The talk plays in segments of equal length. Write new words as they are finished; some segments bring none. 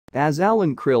As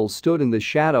Allan Krill stood in the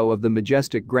shadow of the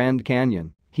majestic Grand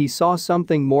Canyon, he saw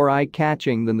something more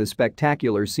eye-catching than the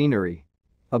spectacular scenery.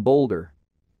 A boulder.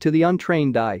 To the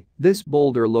untrained eye, this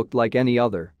boulder looked like any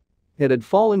other. It had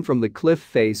fallen from the cliff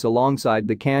face alongside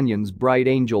the canyon's bright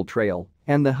angel trail,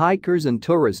 and the hikers and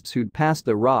tourists who'd passed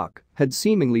the rock had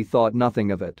seemingly thought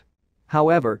nothing of it.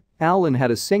 However, Allan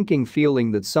had a sinking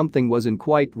feeling that something wasn't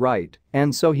quite right,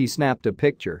 and so he snapped a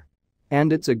picture.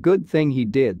 And it's a good thing he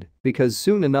did, because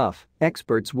soon enough,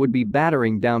 experts would be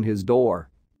battering down his door.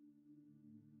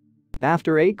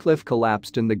 After a cliff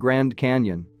collapsed in the Grand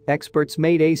Canyon, experts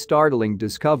made a startling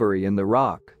discovery in the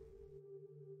rock.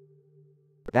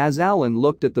 As Allan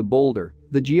looked at the boulder,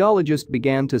 the geologist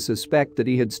began to suspect that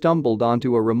he had stumbled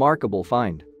onto a remarkable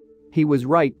find. He was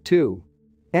right, too.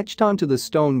 Etched onto the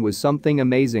stone was something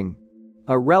amazing.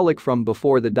 A relic from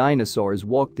before the dinosaurs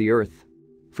walked the earth.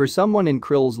 For someone in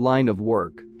Krill's line of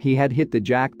work, he had hit the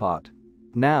jackpot.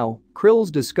 Now,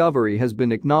 Krill's discovery has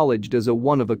been acknowledged as a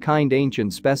one-of-a-kind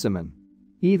ancient specimen.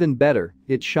 Even better,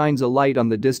 it shines a light on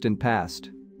the distant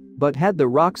past. But had the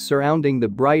rocks surrounding the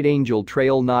bright angel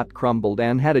trail not crumbled,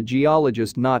 and had a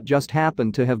geologist not just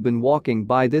happened to have been walking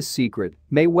by, this secret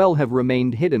may well have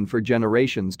remained hidden for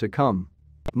generations to come.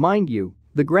 Mind you,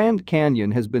 the Grand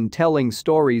Canyon has been telling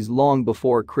stories long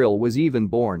before Krill was even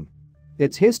born.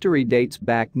 Its history dates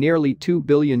back nearly 2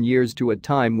 billion years to a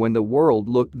time when the world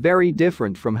looked very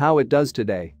different from how it does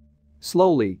today.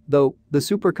 Slowly, though, the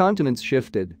supercontinents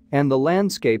shifted, and the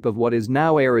landscape of what is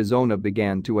now Arizona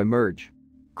began to emerge.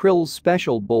 Krill's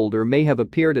special boulder may have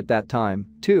appeared at that time,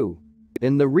 too.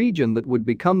 In the region that would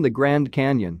become the Grand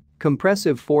Canyon,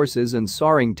 compressive forces and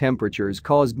soaring temperatures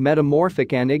caused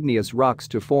metamorphic and igneous rocks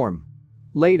to form.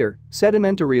 Later,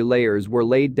 sedimentary layers were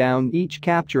laid down, each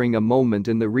capturing a moment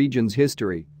in the region's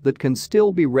history that can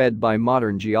still be read by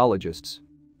modern geologists.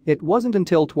 It wasn't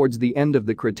until towards the end of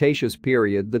the Cretaceous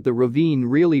period that the ravine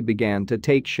really began to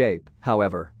take shape,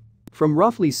 however. From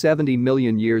roughly 70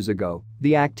 million years ago,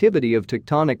 the activity of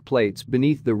tectonic plates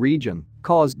beneath the region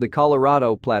caused the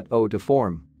Colorado Plateau to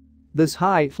form. This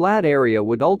high, flat area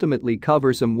would ultimately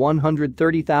cover some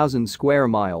 130,000 square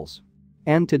miles.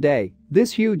 And today,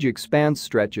 this huge expanse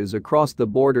stretches across the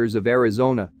borders of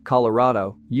Arizona,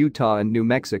 Colorado, Utah, and New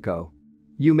Mexico.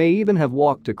 You may even have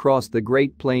walked across the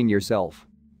Great Plain yourself.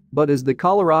 But as the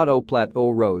Colorado Plateau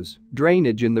rose,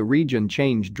 drainage in the region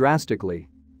changed drastically.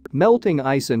 Melting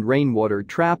ice and rainwater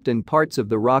trapped in parts of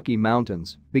the Rocky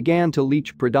Mountains began to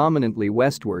leach predominantly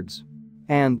westwards.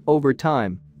 And, over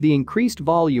time, the increased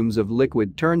volumes of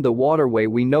liquid turned the waterway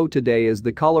we know today as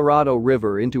the Colorado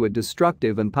River into a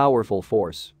destructive and powerful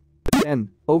force. Then,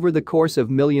 over the course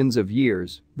of millions of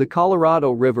years, the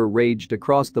Colorado River raged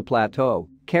across the plateau,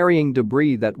 carrying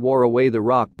debris that wore away the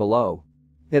rock below.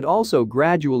 It also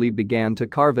gradually began to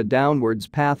carve a downwards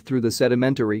path through the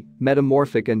sedimentary,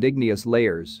 metamorphic, and igneous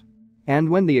layers. And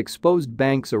when the exposed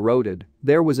banks eroded,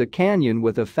 there was a canyon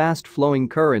with a fast-flowing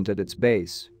current at its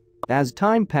base. As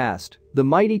time passed, the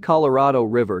mighty Colorado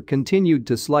River continued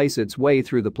to slice its way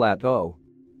through the plateau.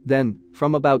 Then,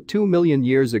 from about 2 million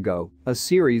years ago, a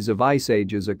series of ice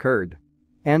ages occurred.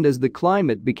 And as the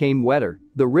climate became wetter,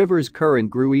 the river's current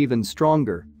grew even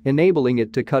stronger, enabling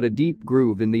it to cut a deep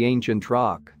groove in the ancient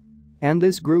rock. And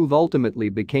this groove ultimately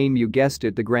became, you guessed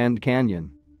it, the Grand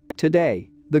Canyon. Today,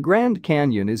 the Grand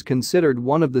Canyon is considered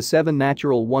one of the 7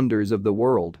 natural wonders of the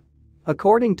world.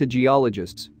 According to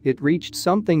geologists, it reached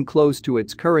something close to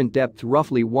its current depth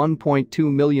roughly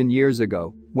 1.2 million years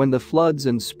ago, when the floods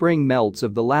and spring melts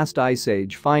of the last ice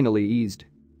age finally eased.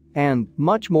 And,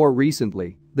 much more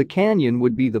recently, the canyon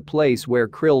would be the place where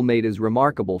Krill made his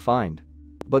remarkable find.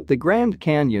 But the Grand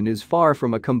Canyon is far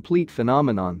from a complete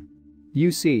phenomenon.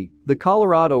 You see, the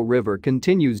Colorado River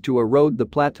continues to erode the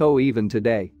plateau even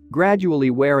today, gradually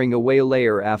wearing away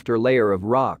layer after layer of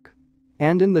rock.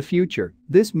 And in the future,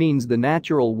 this means the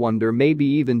natural wonder may be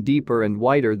even deeper and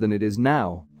wider than it is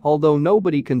now, although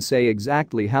nobody can say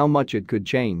exactly how much it could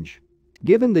change.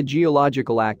 Given the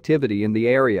geological activity in the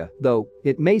area, though,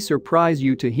 it may surprise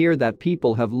you to hear that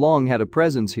people have long had a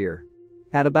presence here.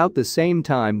 At about the same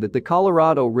time that the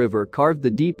Colorado River carved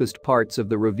the deepest parts of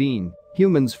the ravine,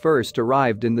 humans first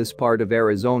arrived in this part of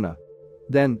Arizona.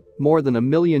 Then, more than 1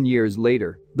 million years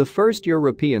later, the first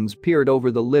Europeans peered over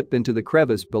the lip into the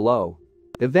crevice below.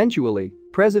 Eventually,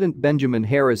 President Benjamin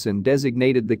Harrison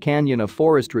designated the canyon a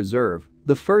forest reserve,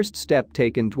 the first step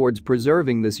taken towards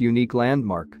preserving this unique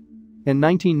landmark. In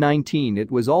 1919,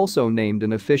 it was also named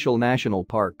an official national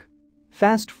park.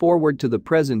 Fast forward to the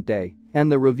present day,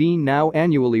 and the ravine now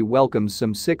annually welcomes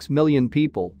some 6 million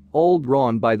people, all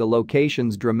drawn by the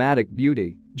location's dramatic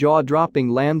beauty, jaw-dropping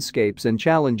landscapes, and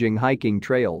challenging hiking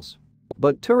trails.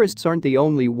 But tourists aren't the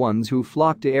only ones who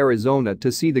flock to Arizona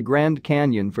to see the Grand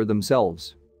Canyon for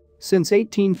themselves. Since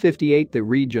 1858, the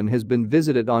region has been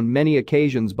visited on many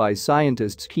occasions by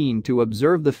scientists keen to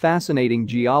observe the fascinating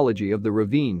geology of the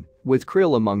ravine, with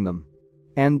Krill among them.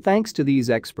 And thanks to these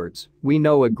experts, we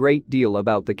know a great deal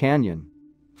about the canyon.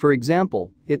 For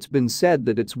example, it's been said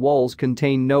that its walls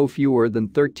contain no fewer than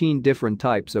 13 different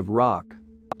types of rock.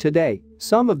 Today,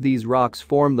 some of these rocks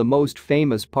form the most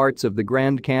famous parts of the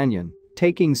Grand Canyon,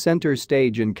 taking center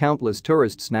stage in countless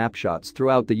tourist snapshots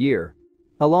throughout the year.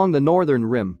 Along the northern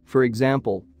rim, for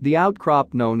example, the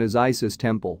outcrop known as Isis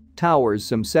Temple towers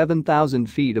some 7,000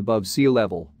 feet above sea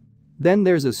level. Then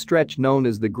there's a stretch known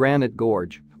as the Granite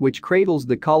Gorge, which cradles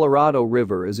the Colorado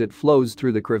River as it flows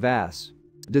through the crevasse.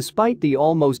 Despite the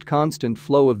almost constant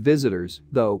flow of visitors,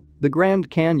 though, the Grand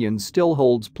Canyon still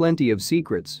holds plenty of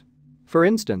secrets. For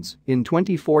instance, in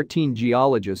 2014,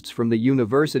 geologists from the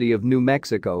University of New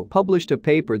Mexico published a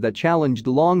paper that challenged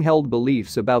long-held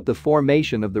beliefs about the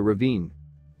formation of the ravine.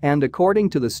 And according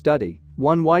to the study,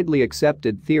 one widely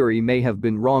accepted theory may have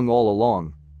been wrong all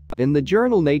along. In the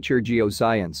journal Nature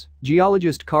Geoscience,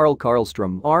 geologist Carl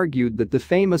Karlstrom argued that the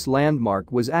famous landmark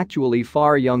was actually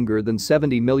far younger than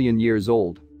 70 million years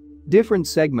old. Different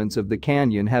segments of the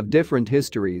canyon have different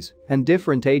histories and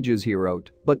different ages, he wrote,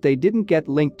 but they didn't get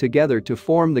linked together to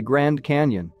form the Grand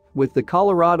Canyon, with the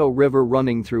Colorado River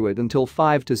running through it until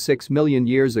 5 to 6 million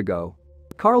years ago.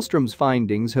 Karlstrom's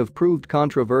findings have proved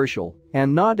controversial,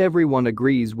 and not everyone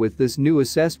agrees with this new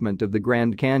assessment of the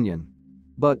Grand Canyon.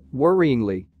 But,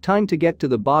 worryingly, time to get to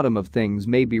the bottom of things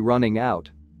may be running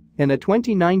out. In a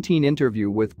 2019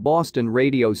 interview with Boston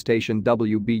radio station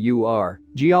WBUR,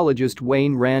 geologist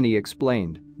Wayne Ranney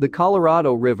explained, the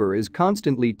Colorado River is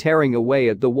constantly tearing away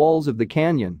at the walls of the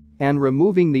canyon and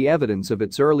removing the evidence of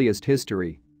its earliest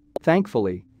history.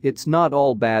 Thankfully, it's not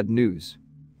all bad news.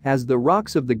 As the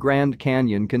rocks of the Grand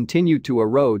Canyon continue to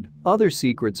erode, other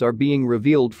secrets are being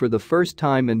revealed for the first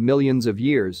time in millions of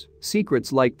years,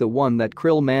 secrets like the one that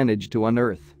Krill managed to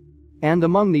unearth. And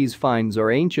among these finds are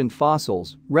ancient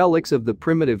fossils, relics of the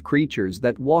primitive creatures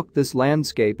that walked this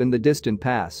landscape in the distant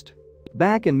past.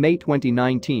 Back in May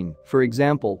 2019, for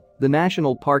example, the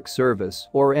National Park Service,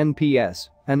 or NPS,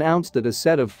 announced that a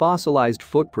set of fossilized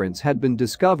footprints had been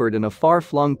discovered in a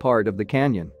far-flung part of the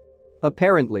canyon.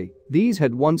 Apparently, these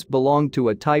had once belonged to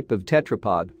a type of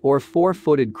tetrapod, or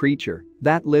four-footed creature,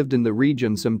 that lived in the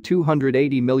region some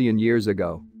 280 million years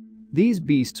ago. These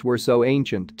beasts were so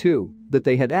ancient, too, that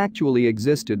they had actually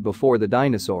existed before the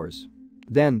dinosaurs.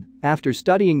 Then, after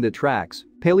studying the tracks,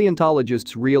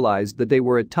 paleontologists realized that they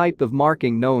were a type of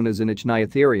marking known as an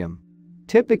ichthyotherium.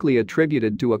 Typically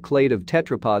attributed to a clade of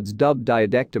tetrapods dubbed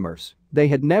diadectomorphs, they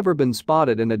had never been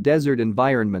spotted in a desert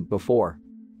environment before.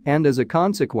 And as a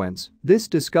consequence, this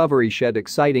discovery shed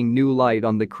exciting new light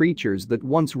on the creatures that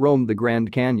once roamed the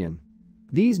Grand Canyon.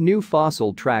 These new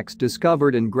fossil tracks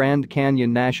discovered in Grand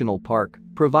Canyon National Park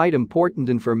provide important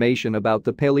information about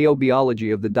the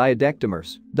paleobiology of the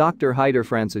diadectomorphs, Dr. Heider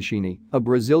Franceschini, a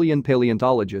Brazilian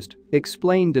paleontologist,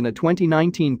 explained in a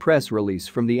 2019 press release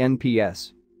from the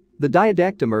NPS. The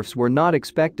diadectomorphs were not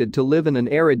expected to live in an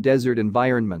arid desert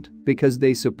environment because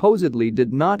they supposedly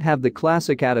did not have the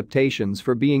classic adaptations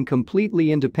for being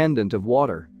completely independent of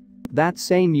water. That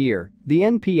same year, the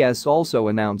NPS also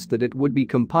announced that it would be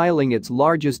compiling its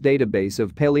largest database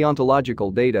of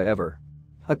paleontological data ever.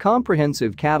 A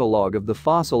comprehensive catalog of the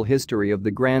fossil history of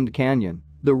the Grand Canyon.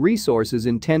 The resource is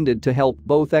intended to help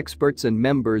both experts and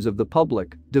members of the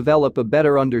public develop a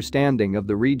better understanding of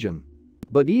the region.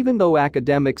 But even though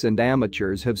academics and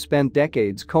amateurs have spent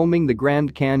decades combing the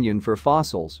Grand Canyon for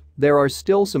fossils, there are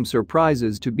still some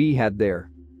surprises to be had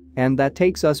there. And that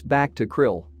takes us back to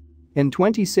Krill. In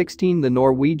 2016, the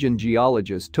Norwegian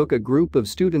geologist took a group of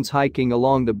students hiking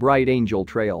along the Bright Angel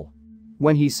Trail.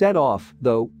 When he set off,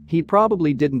 though, he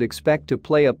probably didn't expect to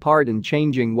play a part in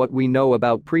changing what we know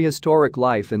about prehistoric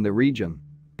life in the region.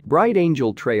 Bright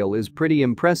Angel Trail is pretty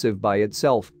impressive by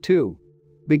itself, too.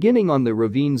 Beginning on the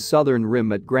ravine's southern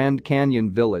rim at Grand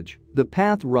Canyon Village, the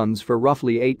path runs for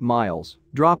roughly 8 miles,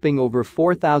 dropping over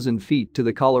 4,000 feet to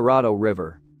the Colorado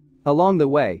River. Along the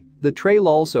way, the trail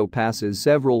also passes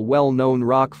several well-known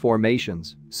rock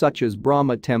formations, such as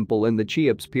Brahma Temple and the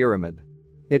Cheops Pyramid.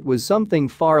 It was something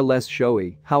far less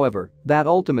showy, however, that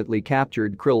ultimately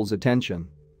captured Krill's attention.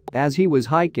 As he was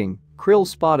hiking, Krill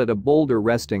spotted a boulder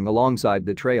resting alongside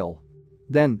the trail.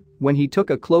 Then, when he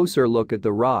took a closer look at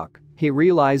the rock, he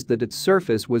realized that its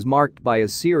surface was marked by a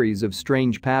series of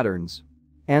strange patterns.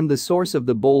 And the source of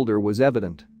the boulder was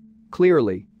evident.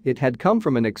 Clearly, it had come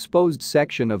from an exposed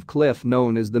section of cliff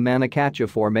known as the Manacacha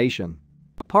Formation.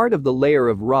 Part of the layer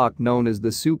of rock known as the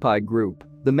Supai Group,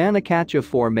 the Manacacha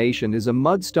Formation is a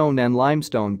mudstone and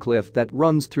limestone cliff that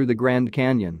runs through the Grand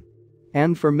Canyon.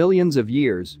 And for millions of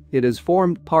years, it has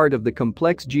formed part of the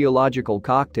complex geological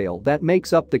cocktail that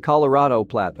makes up the Colorado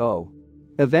Plateau.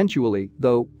 Eventually,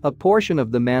 though, a portion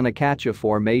of the Manacacha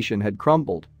Formation had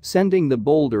crumbled, sending the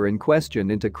boulder in question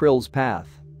into Krill's path.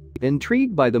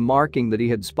 Intrigued by the marking that he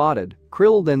had spotted,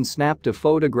 Krill then snapped a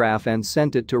photograph and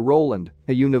sent it to Roland,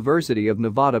 a University of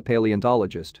Nevada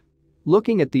paleontologist.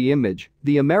 Looking at the image,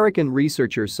 the American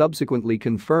researcher subsequently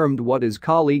confirmed what his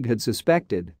colleague had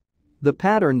suspected. The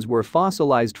patterns were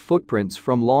fossilized footprints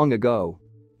from long ago.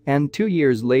 And 2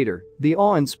 years later, the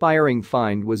awe-inspiring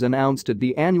find was announced at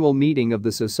the annual meeting of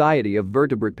the Society of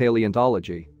Vertebrate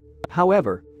Paleontology.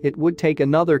 However, it would take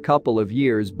another couple of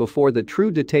years before the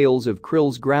true details of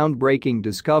Krill's groundbreaking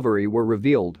discovery were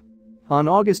revealed. On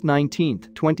August 19,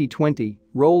 2020,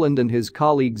 Roland and his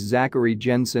colleagues Zachary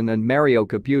Jensen and Mario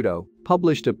Caputo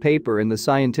published a paper in the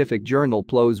scientific journal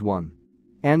PLOS One.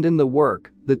 And in the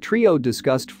work, the trio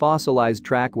discussed fossilized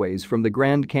trackways from the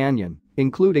Grand Canyon,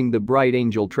 including the Bright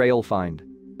Angel Trail find.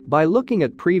 By looking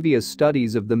at previous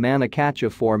studies of the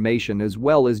Manacacha Formation as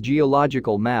well as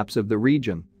geological maps of the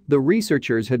region, the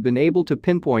researchers had been able to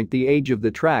pinpoint the age of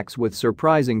the tracks with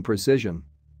surprising precision.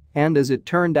 And as it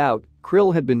turned out,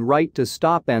 Krill had been right to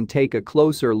stop and take a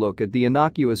closer look at the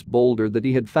innocuous boulder that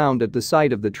he had found at the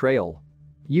site of the trail.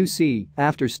 You see,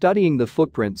 after studying the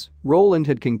footprints, Roland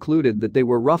had concluded that they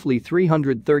were roughly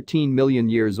 313 million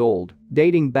years old,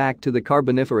 dating back to the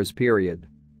Carboniferous period.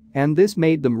 And this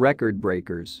made them record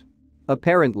breakers.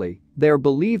 Apparently, they are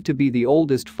believed to be the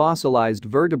oldest fossilized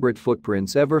vertebrate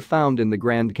footprints ever found in the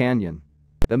Grand Canyon.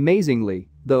 Amazingly,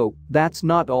 though, that's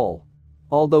not all.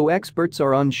 Although experts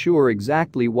are unsure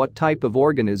exactly what type of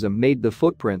organism made the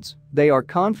footprints, they are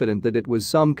confident that it was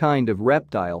some kind of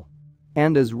reptile.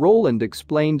 And as Roland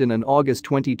explained in an August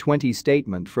 2020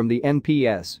 statement from the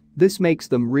NPS, this makes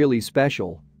them really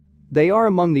special. They are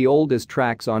among the oldest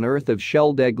tracks on Earth of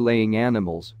shelled egg-laying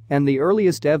animals and the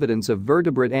earliest evidence of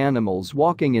vertebrate animals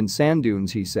walking in sand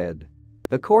dunes, he said.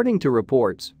 According to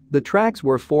reports, the tracks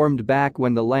were formed back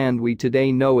when the land we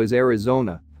today know as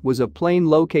Arizona was a plain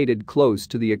located close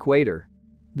to the equator.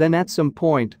 Then at some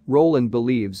point, Roland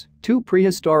believes, two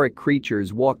prehistoric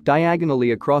creatures walked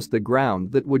diagonally across the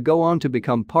ground that would go on to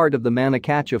become part of the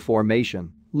Manacacha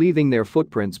Formation, leaving their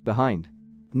footprints behind.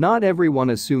 Not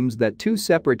everyone assumes that two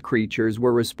separate creatures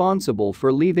were responsible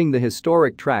for leaving the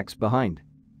historic tracks behind.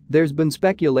 There's been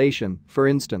speculation, for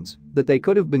instance, that they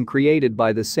could have been created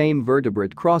by the same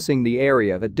vertebrate crossing the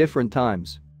area at different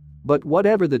times. But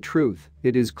whatever the truth,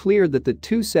 it is clear that the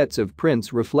two sets of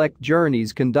prints reflect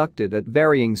journeys conducted at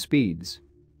varying speeds.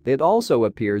 It also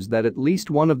appears that at least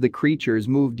one of the creatures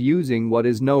moved using what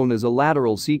is known as a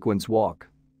lateral sequence walk.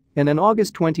 In an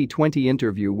August 2020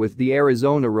 interview with the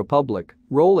Arizona Republic,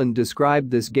 Roland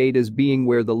described this gait as being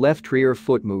where the left rear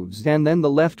foot moves and then the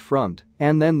left front,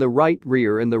 and then the right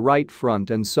rear and the right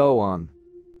front and so on.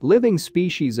 Living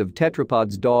species of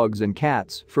tetrapods, dogs and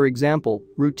cats, for example,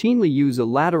 routinely use a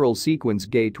lateral sequence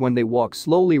gait when they walk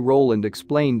slowly, Roland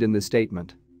explained in the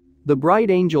statement. The Bright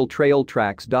Angel Trail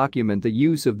tracks document the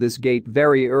use of this gait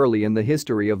very early in the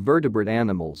history of vertebrate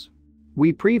animals.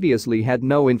 We previously had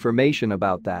no information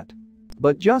about that.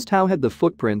 But just how had the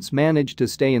footprints managed to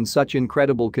stay in such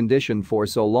incredible condition for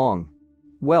so long?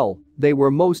 Well, they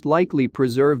were most likely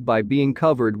preserved by being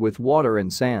covered with water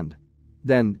and sand.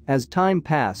 Then, as time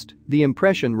passed, the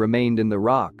impression remained in the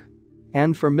rock.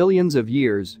 And for millions of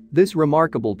years, this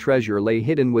remarkable treasure lay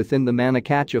hidden within the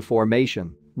Manacacha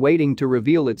Formation, waiting to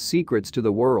reveal its secrets to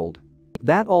the world.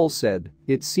 That all said,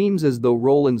 it seems as though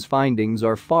Roland's findings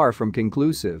are far from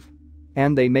conclusive.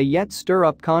 And they may yet stir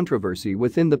up controversy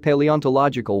within the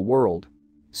paleontological world.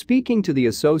 Speaking to the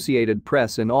Associated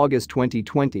Press in August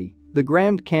 2020, the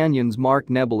Grand Canyon's Mark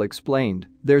Nebel explained,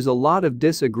 there's a lot of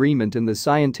disagreement in the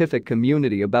scientific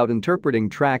community about interpreting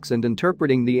tracks and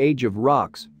interpreting the age of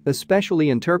rocks, especially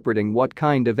interpreting what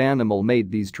kind of animal made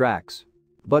these tracks.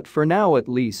 But for now at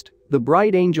least, the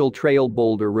Bright Angel Trail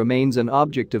boulder remains an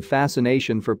object of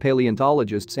fascination for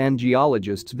paleontologists and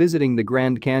geologists visiting the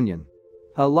Grand Canyon.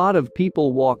 A lot of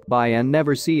people walk by and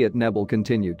never see it, Nebel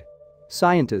continued.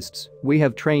 Scientists, we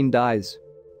have trained eyes.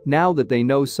 Now that they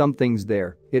know something's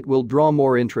there, it will draw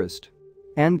more interest.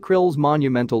 And Krill's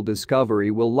monumental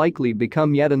discovery will likely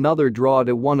become yet another draw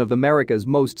to one of America's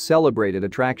most celebrated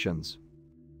attractions.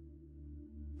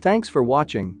 Thanks for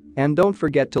watching, and don't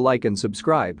forget to like and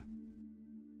subscribe.